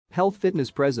Health fitness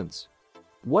presence.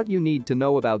 What you need to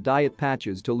know about diet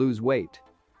patches to lose weight.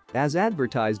 As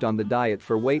advertised on the diet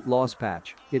for weight loss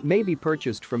patch, it may be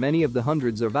purchased from any of the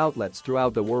hundreds of outlets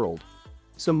throughout the world.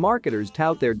 Some marketers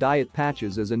tout their diet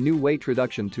patches as a new weight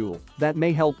reduction tool that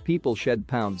may help people shed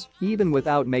pounds even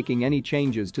without making any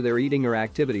changes to their eating or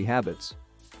activity habits.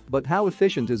 But how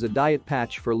efficient is a diet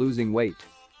patch for losing weight?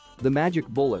 The magic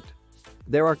bullet.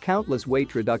 There are countless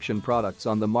weight reduction products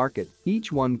on the market,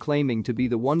 each one claiming to be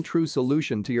the one true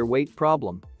solution to your weight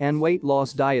problem, and weight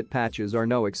loss diet patches are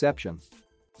no exception.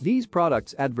 These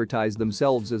products advertise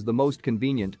themselves as the most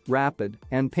convenient, rapid,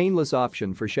 and painless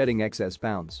option for shedding excess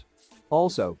pounds.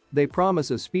 Also, they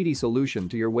promise a speedy solution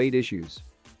to your weight issues.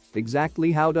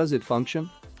 Exactly how does it function?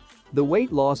 The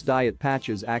weight loss diet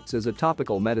patches acts as a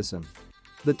topical medicine.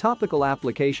 The topical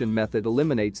application method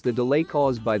eliminates the delay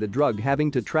caused by the drug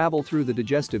having to travel through the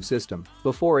digestive system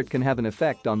before it can have an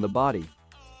effect on the body.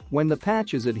 When the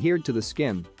patch is adhered to the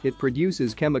skin, it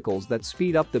produces chemicals that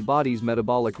speed up the body's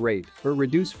metabolic rate or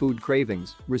reduce food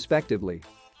cravings, respectively.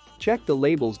 Check the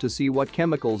labels to see what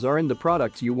chemicals are in the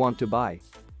products you want to buy.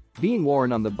 Being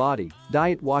worn on the body,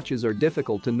 diet watches are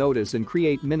difficult to notice and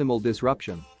create minimal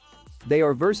disruption. They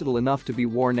are versatile enough to be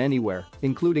worn anywhere,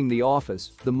 including the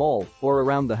office, the mall, or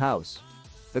around the house.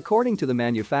 According to the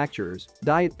manufacturers,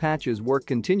 diet patches work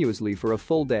continuously for a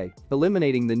full day,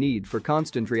 eliminating the need for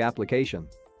constant reapplication.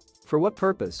 For what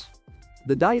purpose?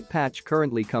 The diet patch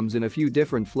currently comes in a few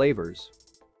different flavors.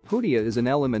 Hoodia is an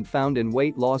element found in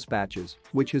weight loss patches,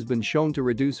 which has been shown to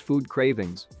reduce food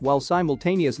cravings while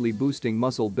simultaneously boosting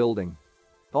muscle building.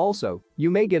 Also,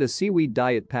 you may get a seaweed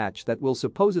diet patch that will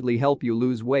supposedly help you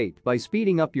lose weight by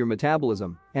speeding up your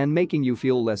metabolism and making you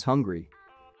feel less hungry.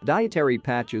 Dietary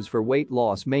patches for weight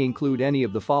loss may include any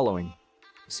of the following.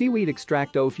 Seaweed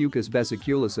extract Ophiuchus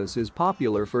vesiculosus is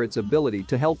popular for its ability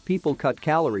to help people cut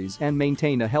calories and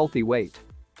maintain a healthy weight.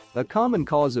 A common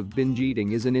cause of binge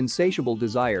eating is an insatiable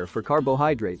desire for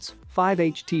carbohydrates.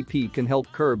 5-HTP can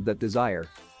help curb that desire.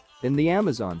 In the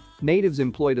Amazon, natives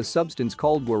employed a substance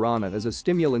called guarana as a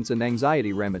stimulant and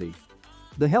anxiety remedy.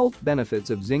 The health benefits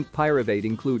of zinc pyruvate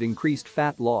include increased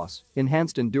fat loss,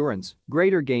 enhanced endurance,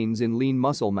 greater gains in lean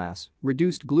muscle mass,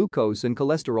 reduced glucose and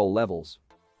cholesterol levels.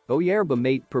 Yerba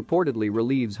mate purportedly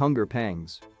relieves hunger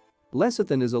pangs.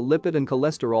 Lecithin is a lipid and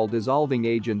cholesterol dissolving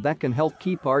agent that can help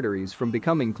keep arteries from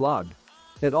becoming clogged.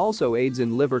 It also aids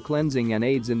in liver cleansing and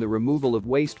aids in the removal of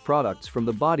waste products from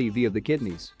the body via the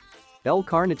kidneys.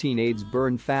 L-carnitine aids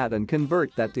burn fat and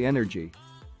convert that to energy.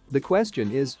 The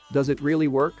question is, does it really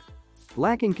work?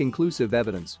 Lacking conclusive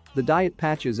evidence, the diet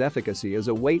patch's efficacy as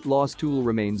a weight loss tool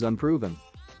remains unproven.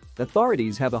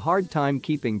 Authorities have a hard time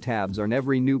keeping tabs on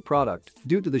every new product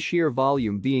due to the sheer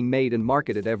volume being made and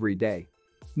marketed every day.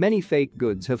 Many fake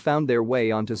goods have found their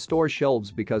way onto store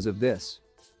shelves because of this.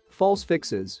 False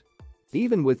fixes.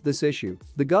 Even with this issue,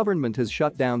 the government has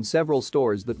shut down several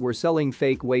stores that were selling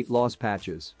fake weight loss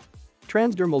patches.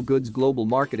 Transdermal Goods Global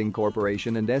Marketing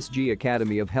Corporation and SG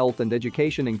Academy of Health and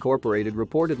Education Incorporated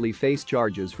reportedly face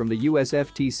charges from the US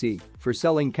FTC for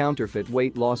selling counterfeit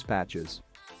weight loss patches.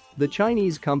 The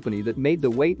Chinese company that made the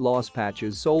weight loss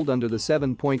patches sold under the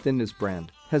 7-Point Thinness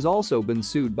brand has also been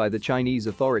sued by the Chinese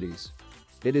authorities.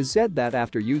 It is said that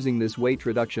after using this weight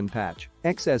reduction patch,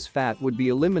 excess fat would be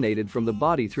eliminated from the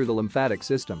body through the lymphatic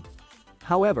system.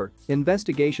 However,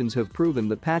 investigations have proven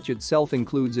the patch itself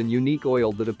includes a unique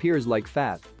oil that appears like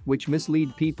fat, which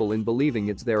mislead people in believing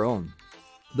it's their own.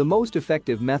 The most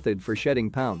effective method for shedding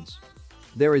pounds.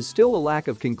 There is still a lack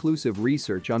of conclusive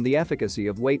research on the efficacy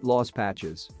of weight loss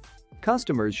patches.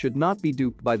 Customers should not be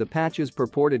duped by the patch's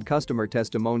purported customer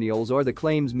testimonials or the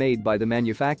claims made by the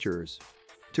manufacturers.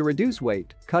 To reduce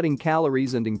weight, cutting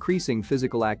calories and increasing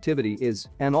physical activity is,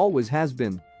 and always has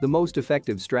been, the most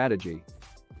effective strategy.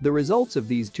 The results of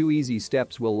these two easy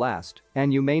steps will last,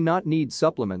 and you may not need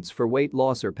supplements for weight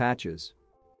loss or patches.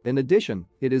 In addition,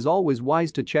 it is always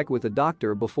wise to check with a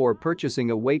doctor before purchasing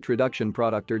a weight reduction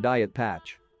product or diet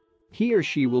patch. He or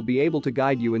she will be able to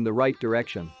guide you in the right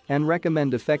direction and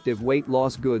recommend effective weight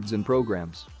loss goods and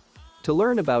programs. To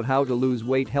learn about how to lose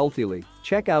weight healthily,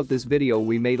 check out this video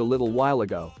we made a little while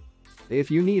ago. If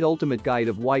you need ultimate guide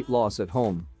of weight loss at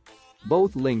home,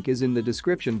 both link is in the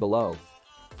description below.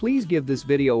 Please give this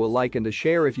video a like and a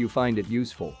share if you find it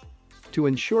useful. To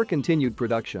ensure continued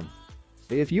production.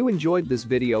 If you enjoyed this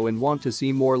video and want to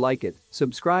see more like it,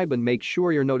 subscribe and make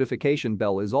sure your notification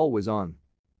bell is always on.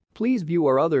 Please view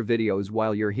our other videos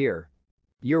while you're here.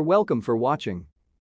 You're welcome for watching.